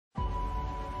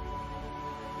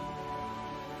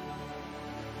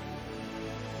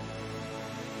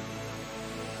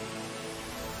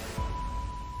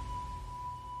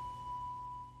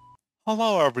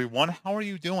Hello everyone, how are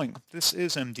you doing? This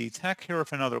is MD Tech here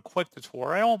with another quick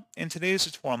tutorial. In today's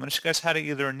tutorial, I'm going to show you guys how to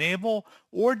either enable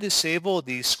or disable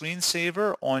the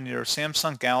screensaver on your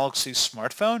Samsung Galaxy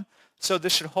smartphone. So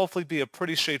this should hopefully be a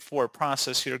pretty straightforward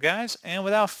process here, guys. And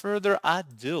without further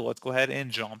ado, let's go ahead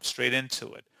and jump straight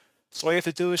into it. So all you have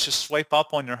to do is just swipe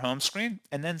up on your home screen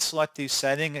and then select the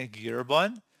setting gear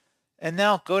button. And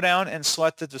now go down and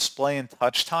select the display and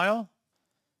touch tile.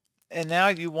 And now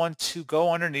you want to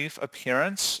go underneath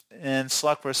Appearance and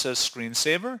select where it says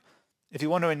Screensaver. If you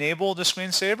want to enable the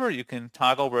screensaver, you can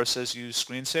toggle where it says Use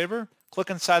Screensaver. Click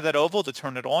inside that oval to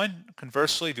turn it on.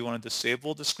 Conversely, if you want to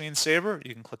disable the screensaver,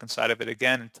 you can click inside of it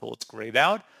again until it's grayed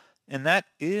out. And that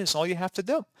is all you have to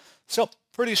do. So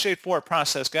pretty straightforward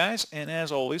process, guys. And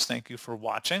as always, thank you for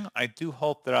watching. I do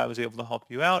hope that I was able to help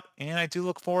you out, and I do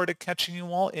look forward to catching you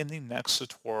all in the next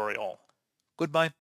tutorial. Goodbye.